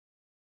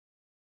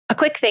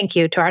quick thank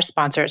you to our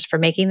sponsors for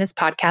making this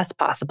podcast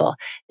possible.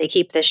 They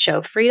keep this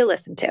show free to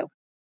listen to.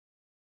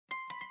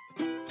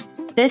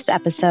 This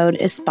episode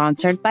is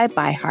sponsored by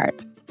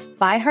ByHeart.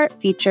 ByHeart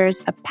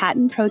features a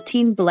patent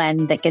protein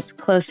blend that gets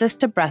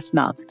closest to breast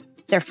milk.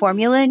 Their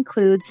formula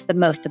includes the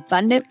most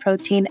abundant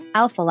protein,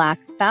 alpha-lac,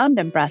 found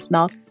in breast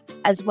milk,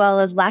 as well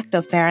as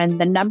lactoferrin,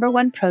 the number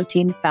one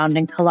protein found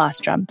in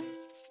colostrum.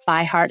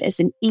 ByHeart is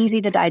an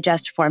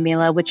easy-to-digest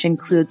formula which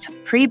includes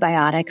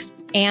prebiotics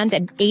and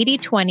an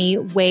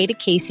 80-20 whey to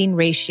casein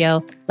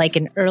ratio like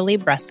in early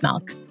breast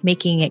milk,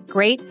 making it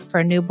great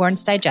for a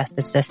newborn's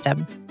digestive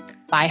system.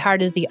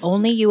 ByHeart is the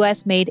only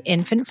U.S.-made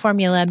infant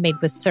formula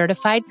made with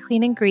certified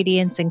clean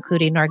ingredients,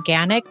 including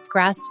organic,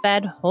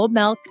 grass-fed, whole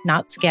milk,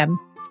 not skim.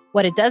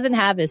 What it doesn't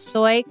have is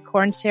soy,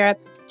 corn syrup,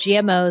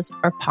 GMOs,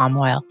 or palm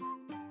oil.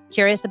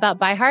 Curious about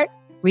ByHeart?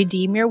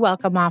 Redeem your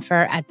welcome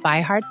offer at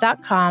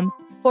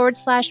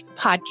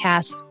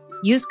byheart.com/podcast.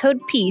 Use code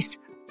PEACE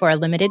for a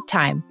limited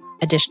time.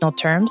 Additional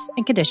terms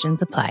and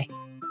conditions apply.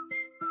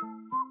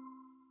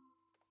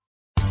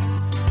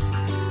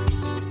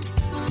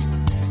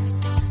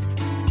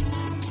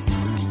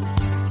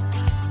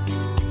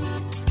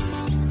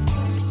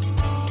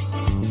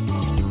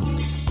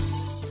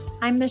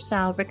 I'm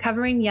Michelle,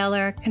 recovering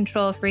yeller,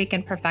 control freak,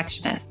 and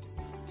perfectionist.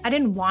 I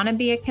didn't want to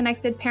be a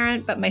connected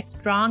parent, but my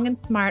strong and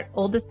smart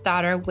oldest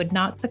daughter would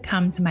not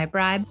succumb to my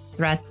bribes,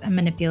 threats, and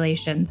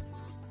manipulations.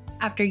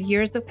 After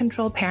years of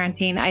controlled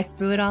parenting, I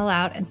threw it all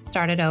out and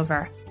started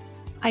over.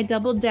 I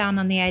doubled down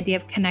on the idea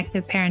of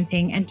connective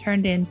parenting and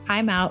turned in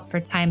time out for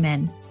time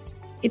in.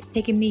 It's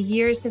taken me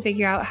years to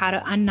figure out how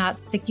to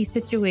unknot sticky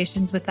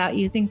situations without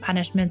using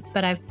punishments,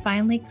 but I've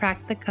finally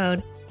cracked the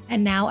code,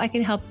 and now I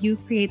can help you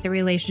create the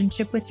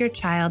relationship with your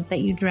child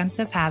that you dreamt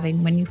of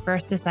having when you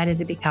first decided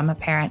to become a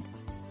parent.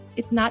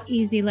 It's not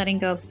easy letting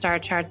go of star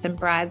charts and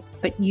bribes,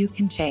 but you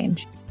can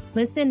change.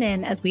 Listen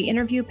in as we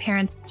interview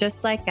parents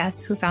just like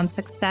us who found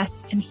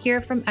success and hear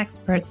from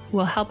experts who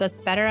will help us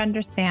better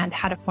understand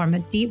how to form a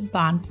deep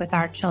bond with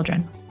our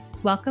children.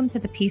 Welcome to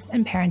the Peace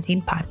and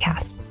Parenting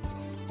Podcast.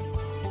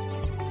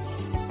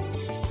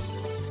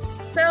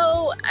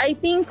 So I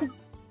think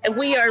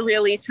we are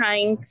really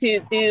trying to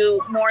do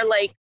more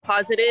like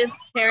positive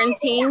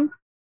parenting.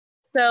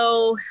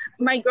 So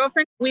my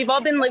girlfriend, we've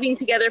all been living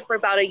together for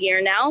about a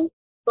year now.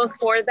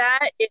 Before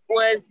that, it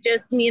was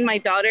just me and my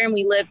daughter, and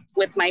we lived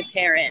with my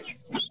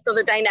parents. So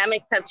the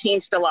dynamics have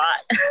changed a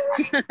lot.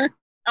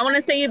 I want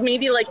to say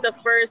maybe like the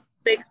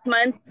first 6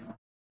 months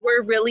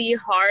were really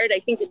hard.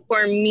 I think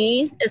for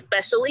me,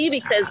 especially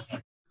because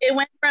it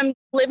went from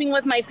living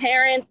with my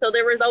parents. So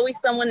there was always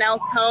someone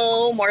else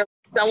home or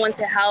someone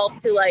to help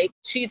to like,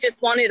 she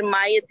just wanted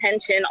my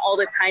attention all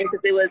the time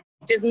because it was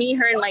just me,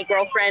 her, and my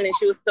girlfriend. And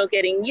she was still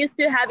getting used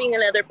to having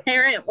another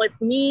parent with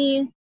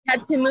me.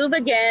 Had to move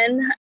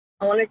again.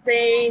 I want to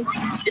say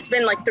it's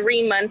been like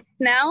 3 months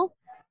now.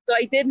 So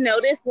I did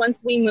notice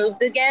once we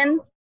moved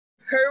again,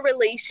 her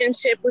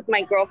relationship with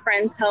my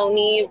girlfriend,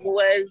 Tony, I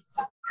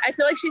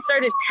feel like she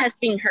started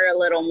testing her a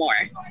little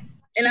more.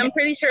 And I'm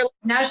pretty sure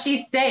now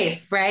she's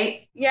safe,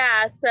 right?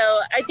 Yeah. So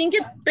I think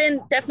it's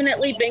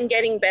definitely been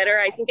getting better.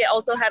 I think it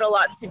also had a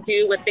lot to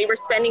do with they were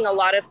spending a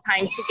lot of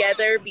time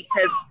together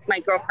because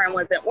my girlfriend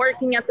wasn't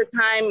working at the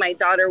time. My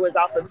daughter was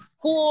off of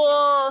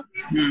school.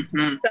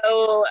 Mm-hmm.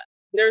 So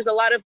there's a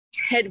lot of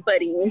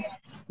headbutting.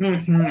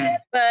 Mm-hmm.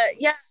 But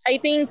yeah, I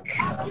think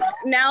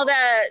now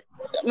that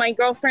my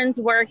girlfriend's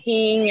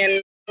working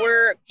and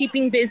we're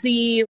keeping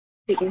busy,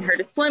 taking her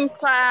to swim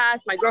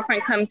class, my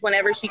girlfriend comes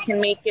whenever she can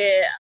make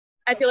it.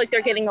 I feel like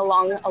they're getting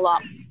along a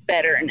lot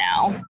better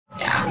now.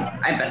 Yeah,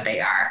 I bet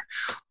they are.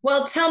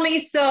 Well, tell me,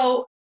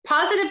 so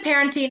positive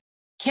parenting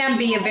can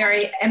be a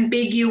very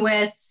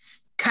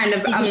ambiguous kind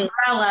of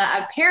umbrella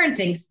of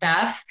parenting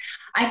stuff.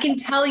 I can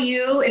tell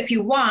you, if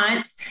you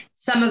want,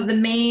 some of the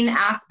main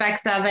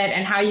aspects of it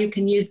and how you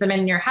can use them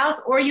in your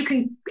house, or you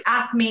can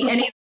ask me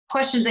any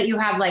questions that you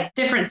have, like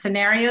different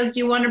scenarios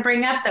you want to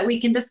bring up that we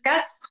can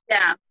discuss.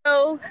 Yeah.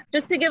 So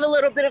just to give a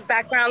little bit of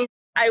background,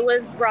 I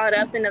was brought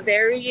up in a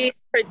very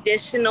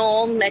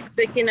traditional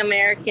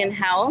Mexican-American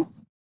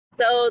house.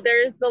 So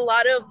there's a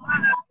lot of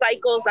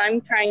cycles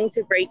I'm trying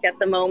to break at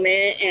the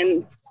moment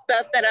and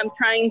stuff that I'm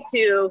trying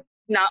to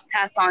not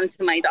pass on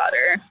to my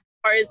daughter.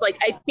 Or is like,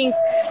 I think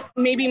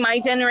maybe my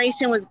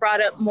generation was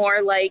brought up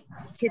more like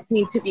kids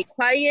need to be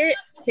quiet,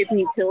 kids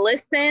need to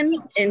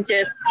listen and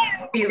just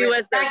be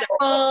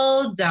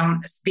respectful,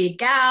 don't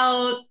speak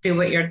out, do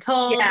what you're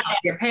told, by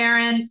your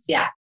parents.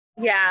 Yeah.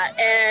 Yeah.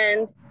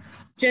 And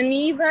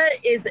Geneva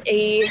is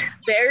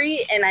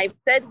and I've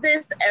said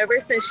this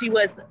ever since she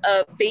was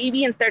a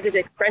baby and started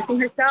expressing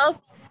herself,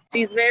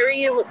 she's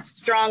very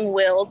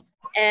strong-willed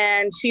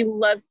and she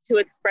loves to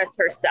express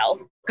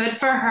herself. Good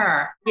for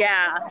her.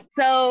 Yeah.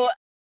 So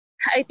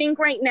I think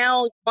right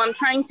now I'm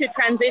trying to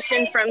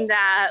transition from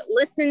that,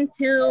 listen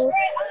to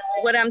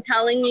what I'm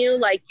telling you,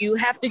 like you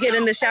have to get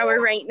in the shower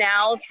right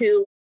now,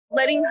 to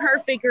letting her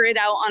figure it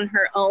out on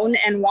her own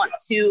and want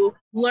to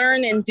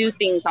learn and do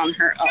things on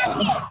her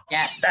own.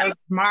 Yeah, that's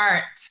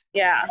smart.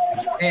 Yeah.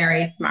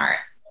 Very smart.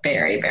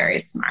 Very, very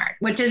smart,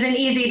 which isn't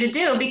easy to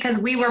do because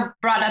we were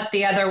brought up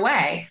the other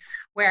way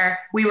where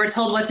we were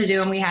told what to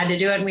do and we had to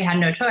do it and we had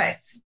no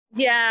choice.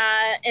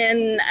 Yeah.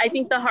 And I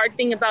think the hard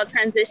thing about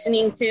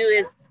transitioning too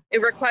is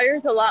it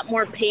requires a lot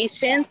more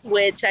patience,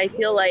 which I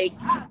feel like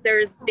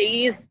there's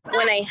days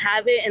when I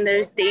have it and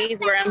there's days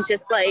where I'm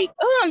just like,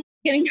 oh, I'm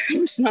getting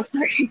emotional.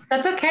 Sorry.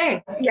 That's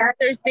okay. Yeah.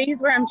 There's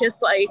days where I'm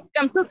just like,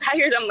 I'm so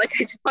tired. I'm like,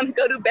 I just want to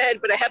go to bed,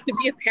 but I have to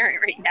be a parent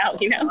right now,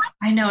 you know?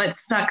 I know it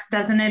sucks,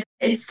 doesn't it?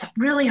 It's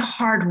really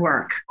hard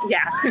work.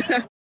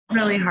 Yeah.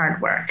 Really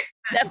hard work.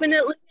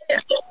 Definitely.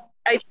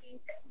 I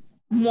think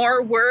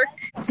more work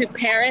to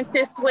parent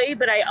this way,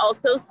 but I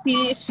also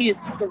see she's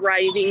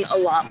thriving a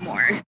lot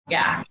more.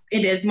 Yeah,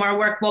 it is more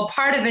work. Well,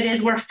 part of it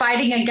is we're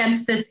fighting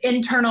against this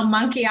internal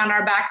monkey on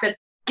our back that's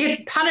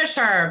punish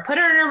her, put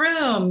her in a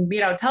room,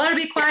 tell her to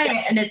be quiet.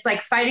 And it's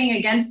like fighting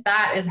against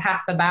that is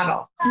half the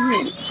battle.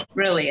 Mm-hmm.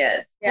 Really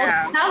is.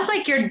 Yeah. Well, it sounds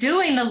like you're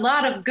doing a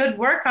lot of good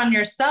work on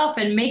yourself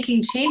and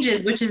making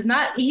changes, which is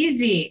not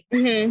easy.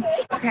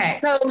 Mm-hmm. Okay.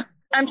 So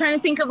I'm trying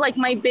to think of like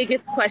my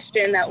biggest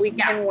question that we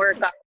can work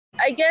on.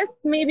 I guess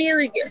maybe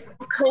like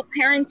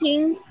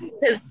co-parenting,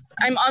 because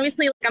I'm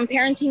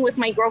parenting with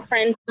my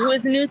girlfriend who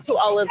is new to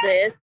all of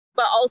this,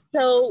 but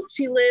also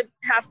she lives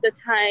half the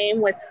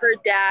time with her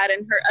dad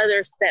and her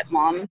other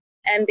stepmom,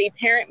 and they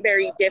parent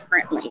very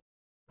differently.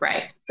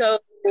 Right. So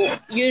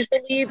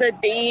usually the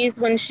days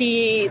when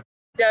she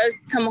does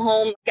come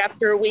home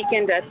after a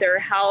weekend at their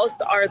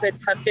house are the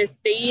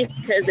toughest days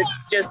because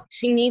it's just,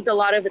 she needs a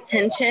lot of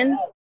attention.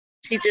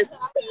 She just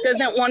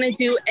doesn't want to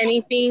do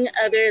anything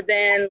other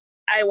than,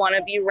 I want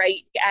to be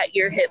right at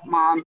your hip,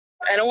 mom.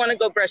 I don't want to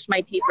go brush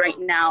my teeth right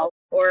now,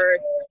 or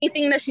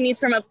anything that she needs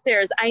from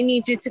upstairs. I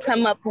need you to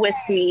come up with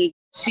me.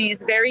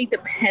 She's very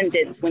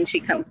dependent when she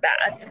comes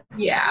back.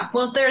 Yeah.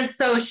 Well,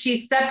 so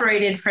she's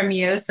separated from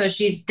you. So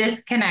she's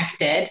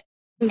disconnected.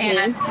 Mm-hmm.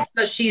 And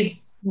so she's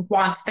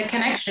wants the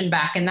connection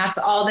back. And that's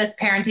all this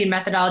parenting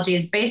methodology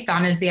is based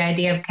on, is the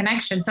idea of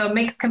connection. So it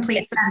makes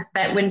complete sense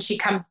that when she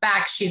comes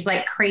back, she's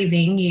like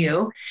craving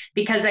you,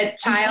 because a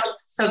child,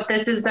 so if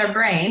this is their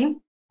brain,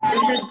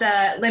 this is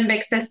the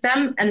limbic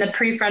system and the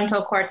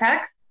prefrontal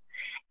cortex.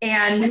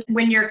 And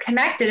when you're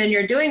connected and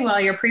you're doing well,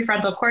 your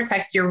prefrontal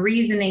cortex, your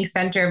reasoning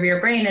center of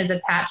your brain, is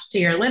attached to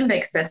your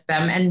limbic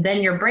system. And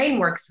then your brain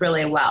works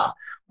really well.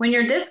 When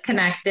you're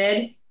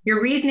disconnected, your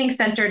reasoning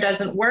center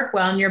doesn't work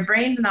well and your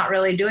brain's not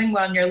really doing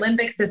well and your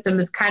limbic system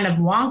is kind of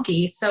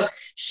wonky. So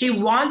she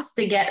wants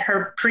to get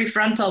her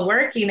prefrontal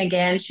working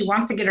again. She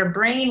wants to get her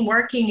brain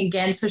working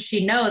again. So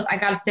she knows, I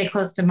got to stay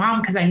close to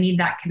mom because I need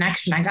that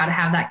connection. I got to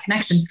have that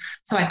connection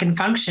so I can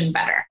function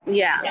better.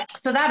 Yeah.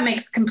 So that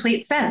makes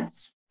complete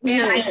sense.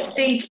 And I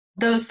think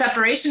those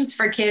separations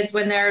for kids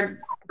when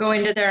they're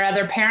going to their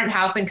other parent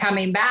house and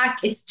coming back,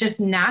 it's just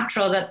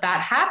natural that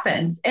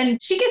happens. And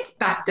she gets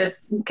back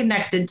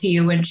disconnected to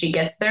you when she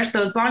gets there.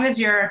 So as long as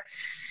do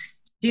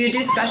you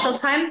do special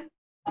time?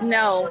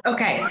 No.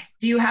 Okay.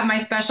 Do you have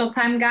my special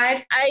time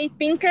guide? I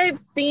think I've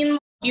seen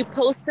you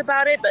post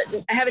about it,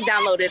 but I haven't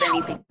downloaded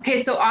anything.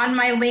 Okay. So on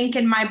my link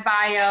in my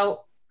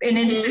bio in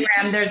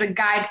Instagram, there's a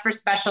guide for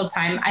special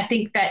time. I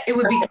think that it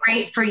would be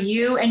great for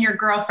you and your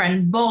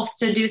girlfriend both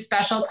to do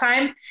special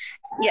time.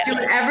 Yes. Do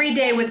it every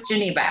day with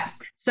Geneva.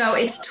 So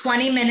it's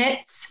 20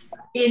 minutes.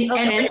 And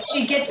when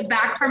she gets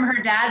back from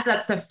her dad's,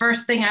 that's the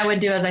first thing I would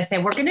do is I say,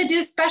 we're going to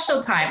do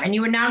special time. And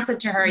you announce it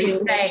to her.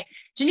 You say,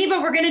 Geneva,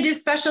 we're going to do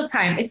special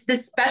time. It's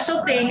this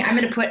special thing. I'm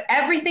going to put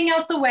everything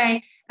else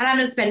away and I'm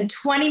going to spend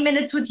 20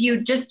 minutes with you,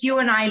 just you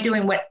and I,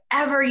 doing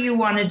whatever you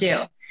want to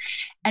do.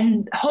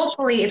 And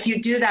hopefully if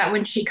you do that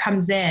when she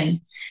comes in,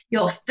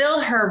 you'll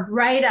fill her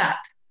right up.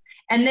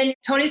 And then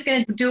Tony's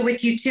going to do it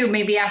with you too,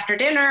 maybe after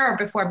dinner or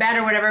before bed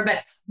or whatever,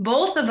 but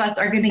both of us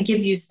are going to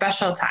give you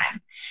special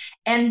time.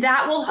 And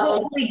that will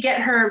hopefully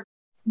get her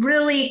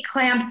really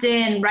clamped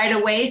in right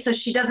away so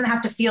she doesn't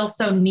have to feel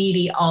so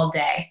needy all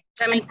day.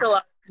 That makes a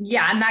lot.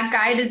 Yeah. And that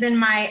guide is in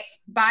my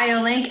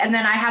bio link. And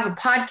then I have a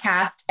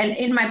podcast. And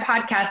in my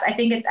podcast, I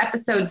think it's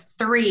episode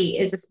 3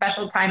 is a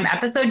special time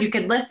episode. You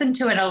could listen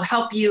to it. It'll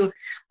help you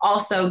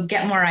also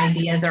get more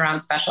ideas around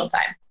special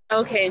time.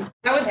 Okay.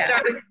 I would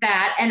start with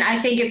that. And I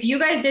think if you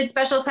guys did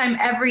special time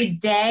every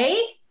day,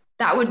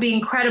 that would be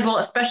incredible,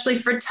 especially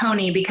for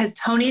Tony, because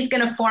Tony's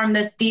going to form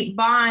this deep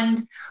bond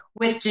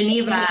with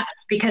Geneva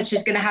because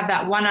she's going to have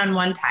that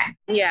one-on-one time.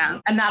 Yeah.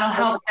 And that'll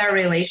help their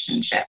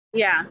relationship.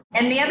 Yeah.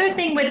 And the other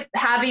thing with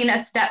having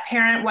a step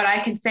parent, what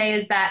I could say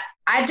is that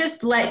I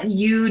just let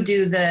you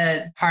do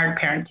the hard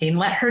parenting,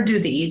 let her do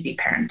the easy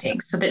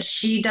parenting so that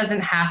she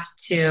doesn't have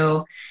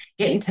to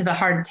get into the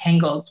hard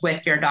tangles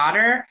with your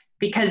daughter,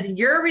 because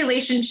your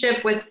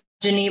relationship with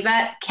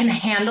Geneva can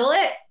handle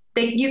it.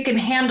 You can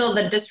handle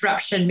the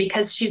disruption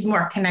because she's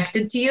more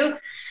connected to you.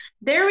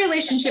 Their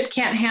relationship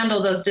can't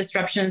handle those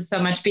disruptions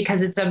so much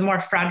because it's a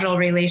more fragile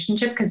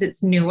relationship because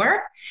it's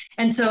newer.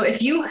 And so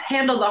if you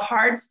handle the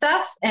hard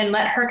stuff and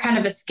let her kind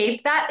of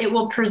escape that, it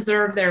will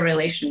preserve their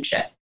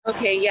relationship.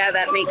 Okay. Yeah,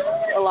 that makes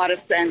a lot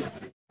of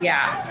sense.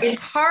 Yeah. It's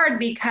hard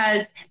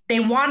because they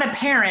want a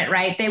parent,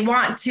 right? They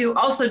want to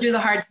also do the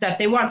hard stuff.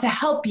 They want to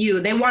help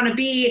you. They want to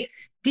be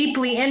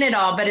deeply in it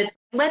all, but it's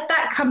let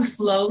that come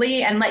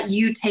slowly and let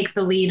you take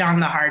the lead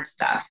on the hard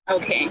stuff.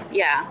 Okay.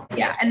 Yeah.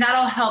 Yeah. And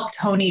that'll help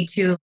Tony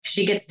too.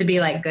 She gets to be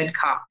like good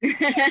cop.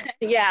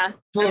 Yeah.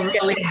 Will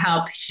really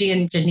help. She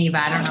and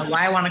Geneva. I don't know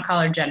why I want to call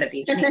her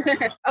Genevieve.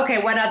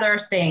 Okay. What other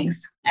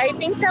things? I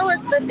think that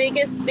was the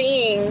biggest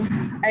thing.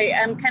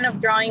 I'm kind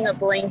of drawing a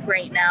blank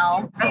right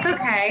now. That's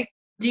okay.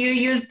 Do you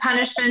use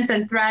punishments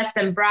and threats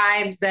and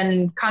bribes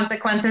and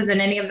consequences and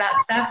any of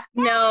that stuff?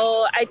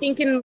 No, I think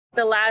in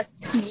the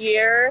last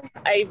year,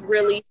 I've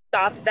really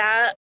stopped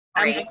that.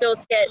 Right. I'm still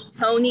get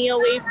Tony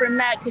away from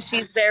that because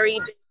she's very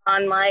big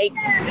on like,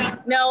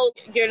 no,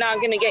 you're not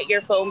going to get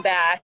your phone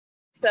back.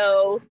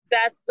 So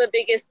that's the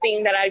biggest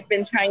thing that I've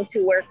been trying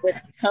to work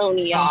with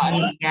Tony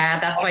on. Yeah,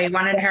 that's why you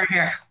wanted her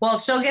here. Well,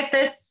 she'll get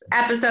this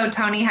episode,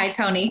 Tony. Hi,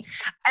 Tony.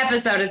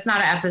 Episode. It's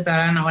not an episode.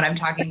 I don't know what I'm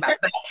talking about,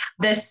 but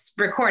this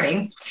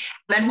recording.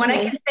 And what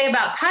I can say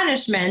about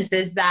punishments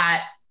is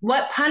that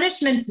what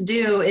punishments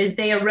do is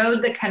they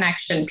erode the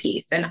connection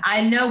piece. And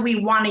I know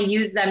we want to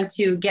use them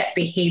to get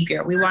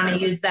behavior. We want to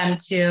use them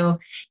to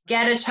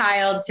get a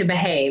child to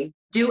behave.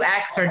 Do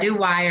X or do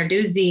Y or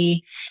do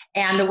Z.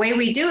 And the way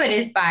we do it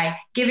is by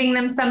giving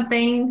them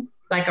something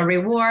like a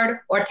reward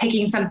or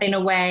taking something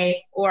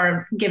away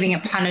or giving a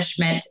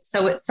punishment.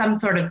 So it's some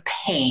sort of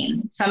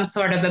pain, some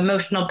sort of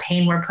emotional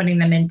pain we're putting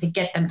them in to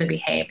get them to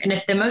behave. And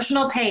if the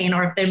emotional pain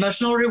or if the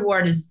emotional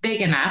reward is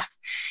big enough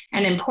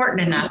and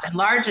important enough and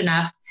large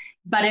enough,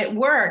 but it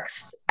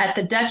works at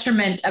the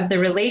detriment of the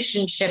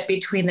relationship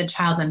between the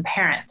child and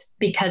parent,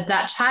 because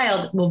that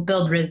child will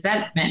build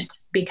resentment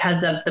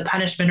because of the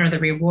punishment or the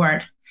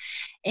reward.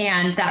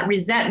 And that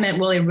resentment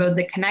will erode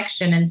the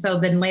connection. And so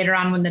then later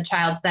on, when the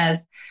child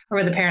says,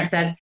 or the parent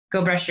says,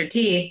 go brush your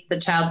teeth, the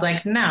child's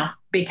like, no,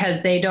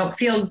 because they don't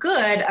feel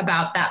good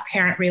about that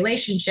parent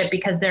relationship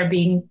because they're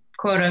being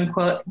quote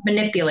unquote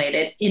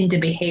manipulated into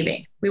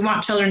behaving. We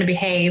want children to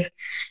behave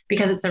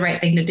because it's the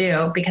right thing to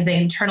do, because they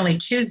internally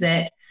choose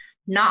it,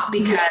 not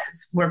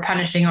because we're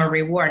punishing or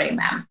rewarding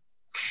them.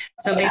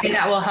 So maybe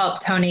that will help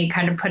Tony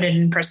kind of put it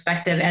in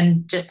perspective,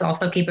 and just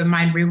also keep in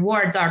mind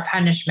rewards are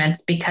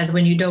punishments, because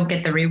when you don't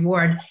get the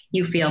reward,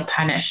 you feel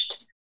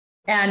punished.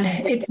 And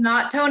it's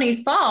not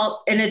Tony's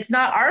fault, and it's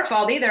not our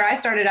fault either. I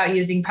started out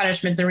using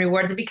punishments and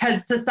rewards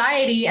because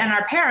society and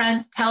our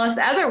parents tell us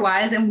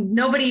otherwise, and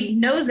nobody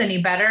knows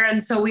any better.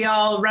 And so we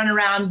all run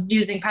around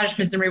using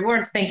punishments and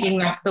rewards thinking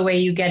that's the way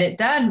you get it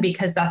done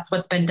because that's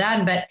what's been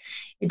done, but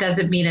it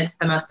doesn't mean it's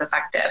the most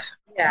effective.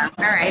 Yeah.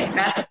 All right.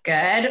 That's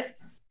good.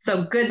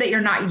 So good that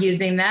you're not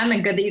using them,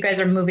 and good that you guys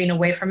are moving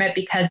away from it,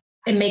 because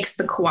it makes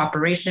the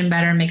cooperation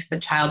better, makes the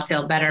child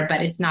feel better,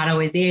 but it's not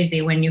always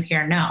easy when you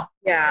hear no.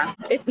 Yeah,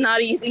 it's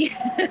not easy.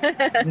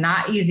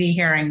 Not easy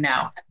hearing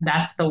no.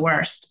 That's the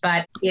worst,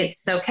 but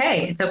it's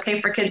okay. It's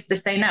okay for kids to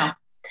say no.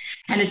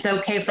 And it's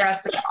okay for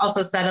us to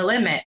also set a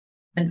limit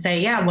and say,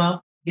 yeah,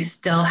 well, you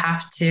still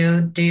have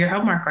to do your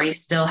homework, or you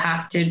still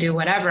have to do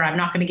whatever. I'm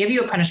not going to give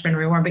you a punishment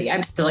reward, but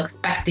I'm still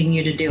expecting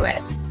you to do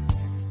it.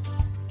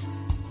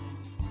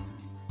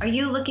 Are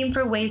you looking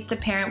for ways to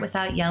parent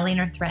without yelling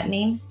or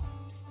threatening?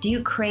 Do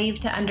you crave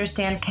to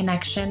understand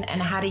connection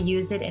and how to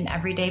use it in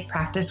everyday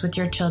practice with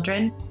your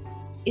children?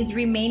 Is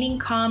remaining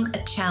calm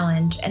a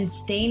challenge and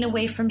staying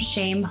away from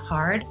shame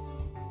hard?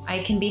 I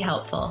can be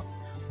helpful.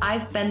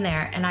 I've been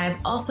there, and I've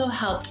also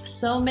helped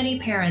so many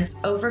parents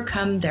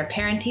overcome their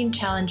parenting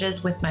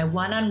challenges with my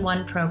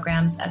one-on-one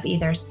programs of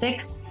either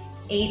 6,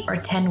 8, or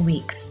 10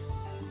 weeks.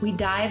 We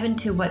dive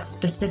into what's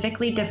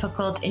specifically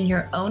difficult in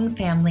your own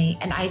family,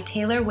 and I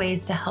tailor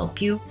ways to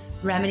help you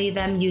remedy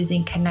them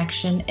using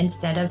connection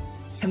instead of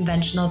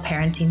conventional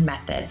parenting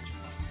methods.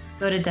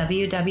 Go to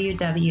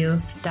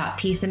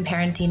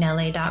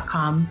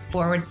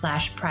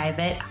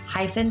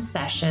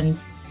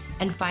www.peaceandparentingla.com/private-sessions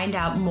and find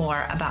out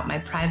more about my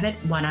private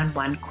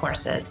one-on-one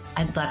courses.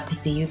 I'd love to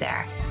see you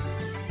there.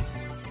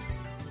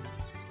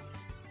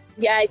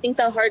 Yeah, I think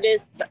the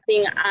hardest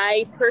thing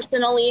I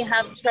personally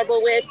have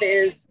trouble with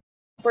is,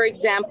 for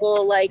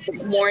example, like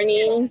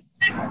mornings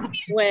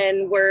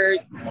when we're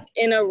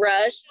in a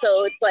rush.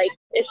 So it's like,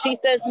 if she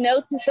says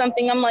no to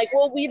something, I'm like,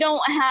 well, we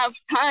don't have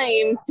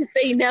time to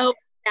say no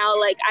now.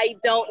 Like, I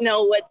don't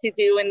know what to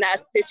do in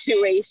that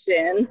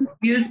situation.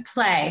 Use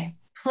play.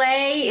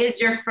 Play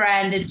is your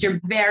friend. It's your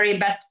very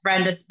best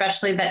friend,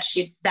 especially that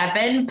she's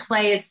 7.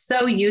 Play is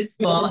so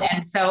useful.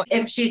 And so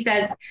if she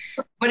says,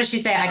 what does she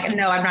say? Like,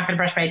 no, I'm not going to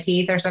brush my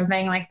teeth or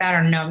something like that.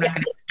 Or no, I'm not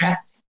going to get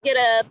dressed. Get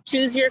up,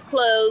 choose your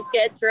clothes,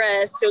 get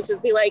dressed. She'll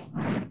just be like,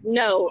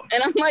 no.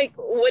 And I'm like,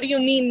 what do you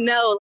mean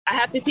no? I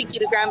have to take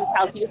you to grandma's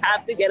house. You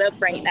have to get up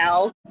right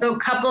now. So a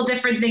couple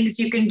different things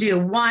you can do.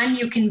 One,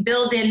 you can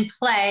build in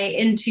play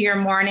into your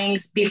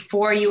mornings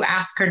before you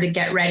ask her to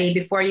get ready,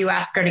 before you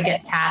ask her to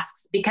get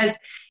tasks. Because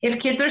if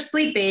kids are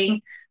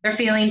sleeping, they're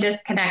feeling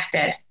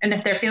disconnected. And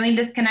if they're feeling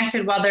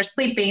disconnected while they're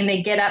sleeping,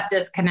 they get up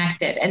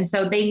disconnected. And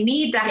so they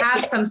need to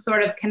have some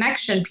sort of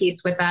connection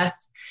piece with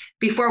us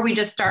before we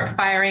just start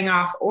firing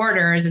off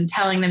orders and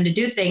telling them to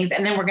do things.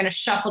 And then we're going to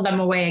shuffle them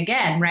away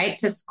again, right?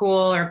 To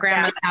school or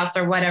grandma's house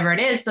or whatever it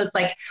is. So it's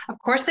like, of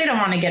course they don't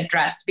want to get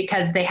dressed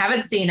because they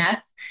haven't seen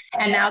us.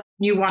 And now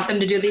you want them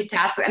to do these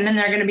tasks and then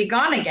they're going to be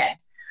gone again.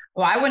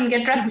 Well, I wouldn't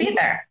get dressed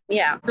either.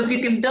 Yeah. So if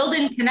you can build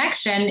in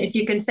connection, if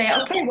you can say,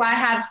 okay, well, I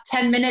have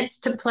 10 minutes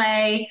to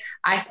play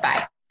I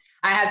Spy.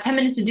 I have 10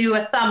 minutes to do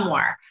a thumb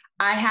war.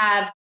 I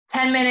have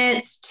 10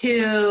 minutes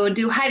to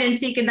do hide and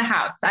seek in the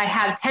house. I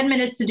have 10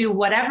 minutes to do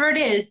whatever it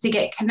is to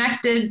get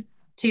connected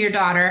to your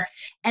daughter,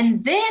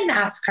 and then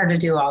ask her to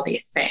do all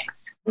these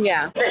things.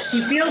 Yeah. That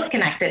she feels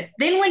connected.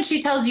 Then when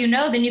she tells you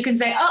no, then you can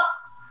say, oh,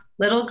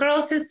 little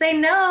girls who say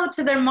no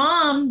to their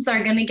moms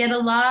are going to get a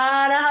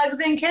lot of hugs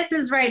and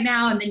kisses right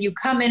now. And then you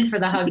come in for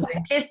the hugs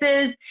and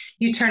kisses.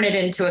 You turn it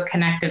into a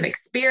connective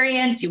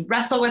experience. You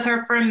wrestle with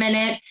her for a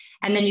minute.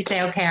 And then you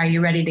say, okay, are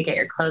you ready to get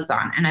your clothes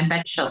on? And I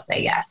bet she'll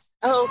say yes.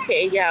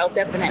 Okay. Yeah, I'll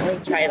definitely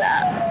try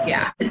that.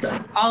 Yeah. It's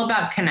all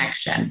about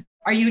connection.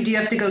 Do you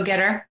have to go get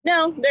her?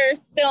 No, they're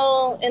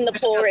still in the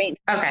pool right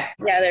now. Okay.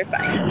 Yeah, they're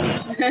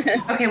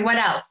fine. Okay. What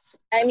else?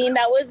 I mean,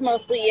 that was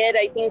mostly it.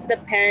 I think the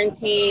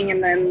parenting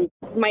and then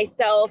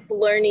myself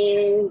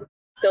learning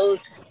those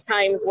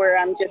times where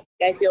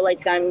I feel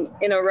like I'm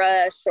in a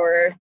rush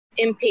or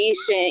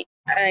impatient.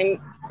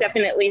 I'm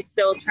definitely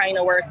still trying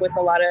to work with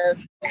a lot of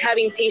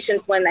having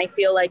patience when I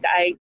feel like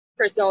I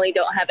personally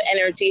don't have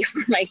energy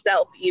for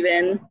myself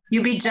even.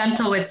 You be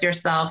gentle with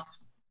yourself.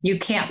 You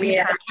can't be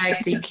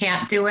perfect. You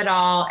can't do it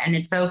all. And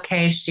it's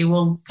okay. She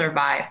will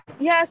survive.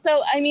 Yeah.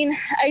 So, I mean,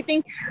 I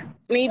think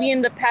maybe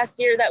in the past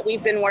year that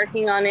we've been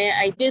working on it,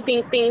 I do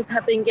think things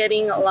have been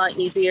getting a lot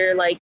easier,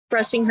 like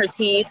brushing her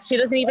teeth. She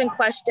doesn't even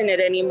question it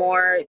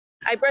anymore.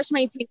 I brush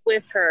my teeth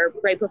with her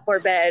right before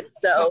bed.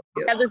 So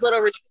I have this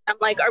little routine. I'm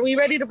like, are we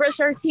ready to brush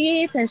our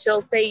teeth? And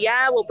she'll say,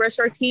 yeah, we'll brush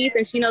our teeth.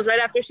 And she knows right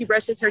after she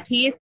brushes her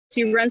teeth,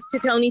 she runs to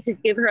Tony to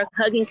give her a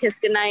hug and kiss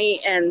goodnight.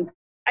 And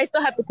I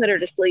still have to put her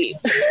to sleep,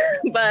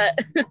 but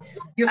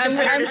you have to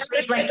put her to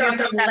sleep. Like you have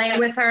to lay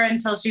with her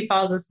until she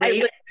falls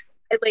asleep.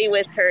 I lay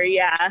with her.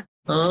 Yeah.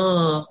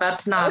 Oh,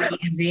 that's not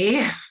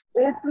easy.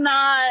 It's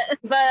not,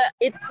 but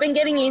it's been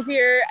getting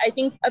easier. I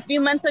think a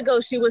few months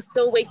ago, she was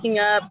still waking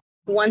up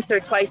once or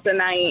twice a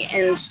night,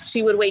 and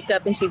she would wake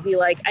up and she'd be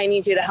like, I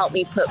need you to help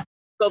me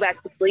go back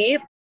to sleep.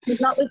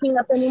 She's not waking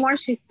up anymore.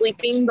 She's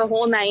sleeping the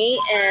whole night,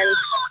 and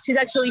she's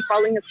actually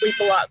falling asleep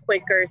a lot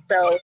quicker.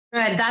 So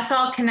good. That's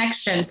all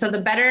connection. So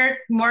the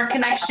more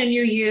connection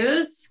you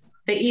use,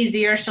 the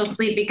easier she'll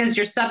sleep, because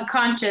your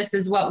subconscious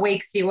is what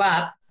wakes you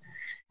up.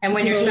 And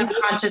when your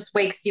subconscious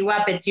wakes you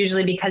up, it's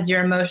usually because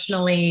you're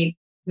emotionally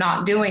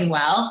not doing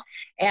well.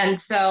 And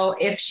so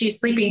if she's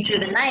sleeping through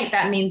the night,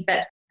 that means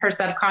that her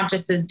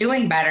subconscious is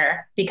doing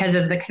better because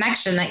of the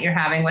connection that you're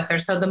having with her.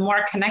 So the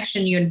more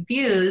connection you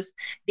infuse,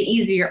 the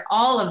easier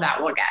all of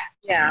that will get.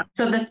 Yeah.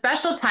 So the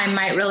special time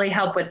might really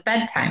help with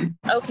bedtime.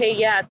 Okay.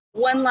 Yeah.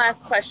 One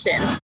last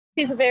question.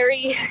 She's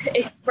very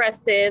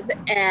expressive,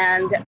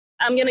 and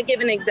I'm going to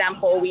give an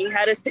example. We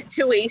had a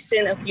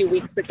situation a few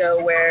weeks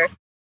ago where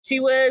she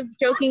was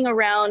joking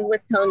around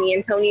with Tony,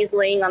 and Tony's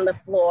laying on the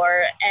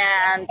floor.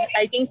 And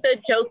I think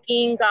the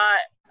joking got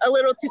a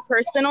little too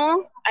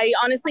personal. I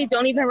honestly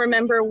don't even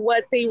remember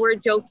what they were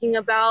joking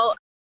about,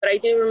 but I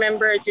do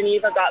remember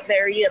Geneva got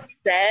very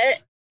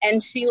upset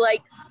and she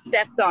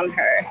stepped on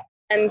her.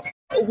 And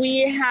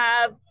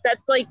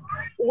that's like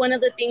one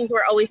of the things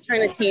we're always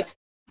trying to teach.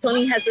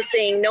 Tony has the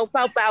saying, no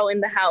pow pow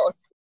in the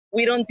house.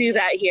 We don't do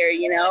that here,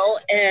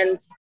 And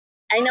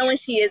I know when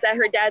she is at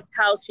her dad's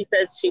house, she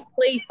says she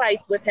play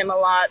fights with him a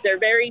lot. They're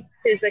very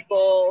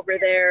physical over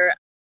there.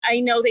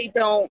 I know they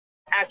don't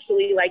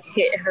actually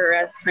hit her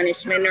as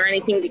punishment or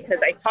anything, because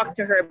I talk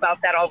to her about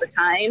that all the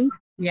time.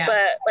 Yeah.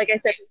 But like I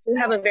said, we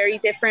have a very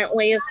different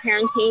way of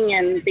parenting,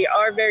 and they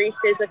are very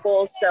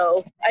physical.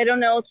 So I don't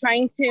know,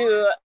 trying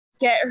to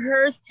get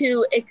her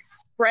to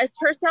express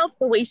herself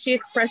the way she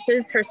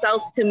expresses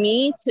herself to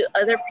me, to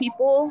other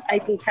people, I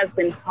think has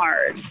been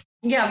hard.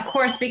 Yeah, of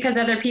course, because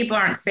other people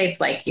aren't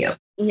safe like you.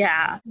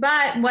 Yeah.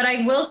 But what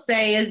I will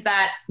say is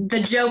that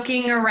the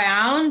joking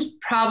around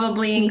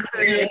probably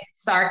included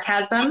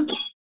sarcasm.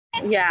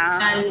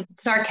 Yeah. And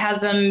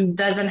sarcasm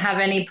doesn't have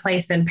any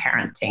place in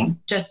parenting,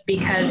 just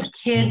because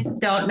kids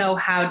don't know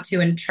how to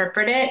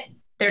interpret it.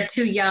 They're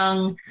too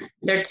young,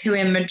 they're too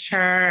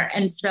immature.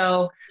 And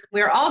so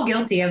we're all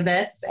guilty of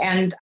this.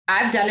 And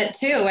I've done it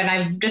too. And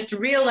I've just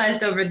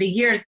realized over the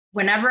years,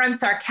 whenever I'm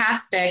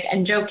sarcastic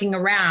and joking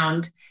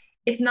around,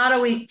 it's not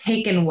always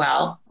taken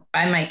well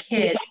by my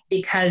kids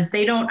because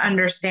they don't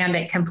understand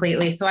it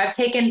completely. So I've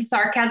taken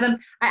sarcasm.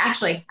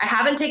 I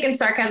haven't taken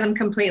sarcasm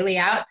completely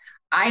out.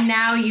 I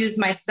now use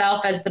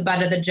myself as the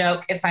butt of the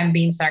joke if I'm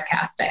being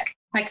sarcastic.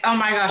 Like, oh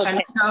my gosh, I'm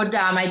so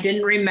dumb. I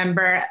didn't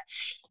remember.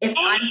 If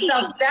I'm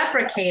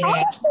self-deprecating.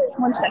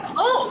 One second.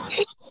 Oh,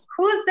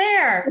 who's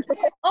there?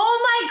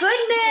 Oh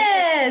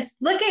my goodness.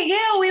 Look at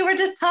you. We were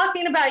just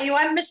talking about you.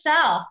 I'm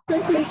Michelle. I'm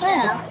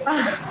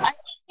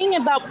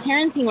thinking about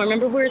parenting.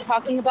 Remember we were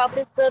talking about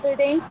this the other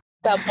day?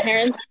 About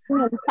parenting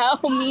and how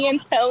me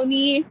and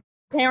Tony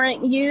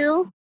parent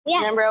you. Yeah.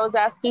 Remember I was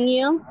asking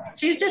you?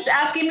 She's just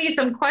asking me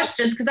some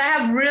questions because I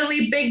have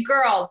really big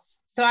girls.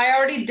 So I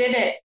already did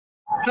it.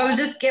 So I was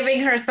just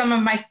giving her some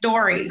of my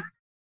stories.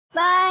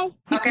 Bye.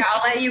 Okay,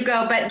 I'll let you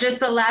go. But just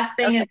the last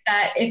thing is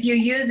that if you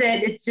use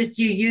it, it's just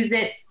you use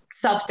it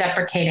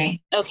self-deprecating.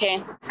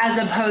 Okay. As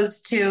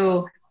opposed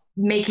to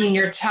making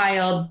your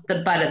child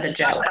the butt of the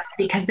joke,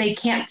 because they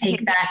can't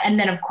take that. And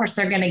then, of course,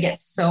 they're going to get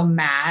so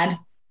mad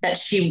that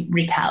she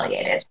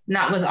retaliated. And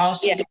that was all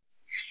she did.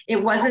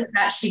 It wasn't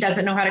that she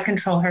doesn't know how to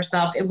control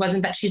herself. It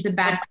wasn't that she's a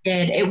bad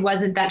kid. It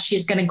wasn't that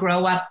she's going to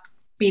grow up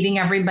beating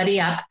everybody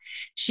up.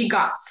 She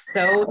got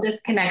so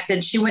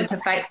disconnected. She went to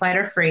fight, flight,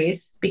 or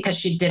freeze because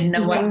she didn't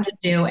know what to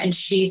do. And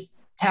she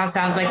sounds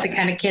like the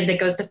kind of kid that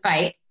goes to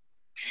fight.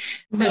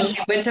 So she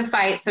went to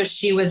fight. So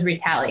she was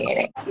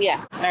retaliating.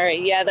 Yeah. All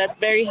right. Yeah, that's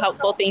very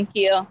helpful. Thank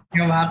you.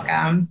 You're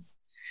welcome.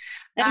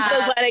 I'm so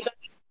glad I got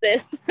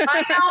this.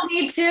 I know,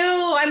 me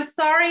too. I'm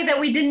sorry that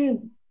we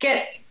didn't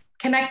get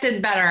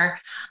connected better.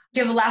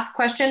 Do you have a last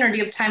question, or do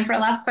you have time for a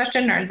last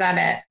question, or is that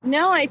it?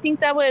 No, I think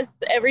that was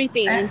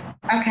everything.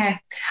 Okay.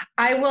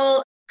 I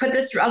will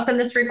I'll send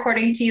this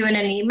recording to you in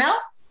an email.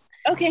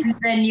 Okay. And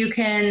then you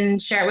can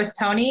share it with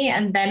Tony,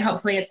 and then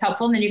hopefully it's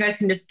helpful. And then you guys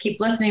can just keep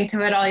listening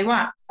to it all you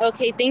want.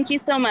 Okay. Thank you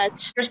so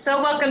much. You're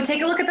so welcome.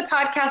 Take a look at the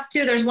podcast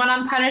too. There's one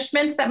on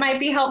punishments that might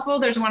be helpful.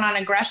 There's one on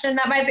aggression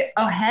that might be,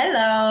 oh,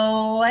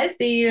 hello. I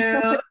see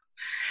you.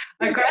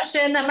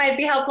 Aggression that might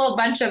be helpful. A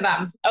bunch of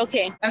them.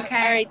 Okay. Okay.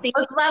 All right. It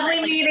was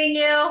lovely meeting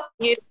you.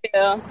 You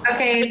too.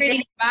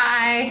 Okay.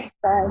 Bye.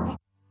 Bye.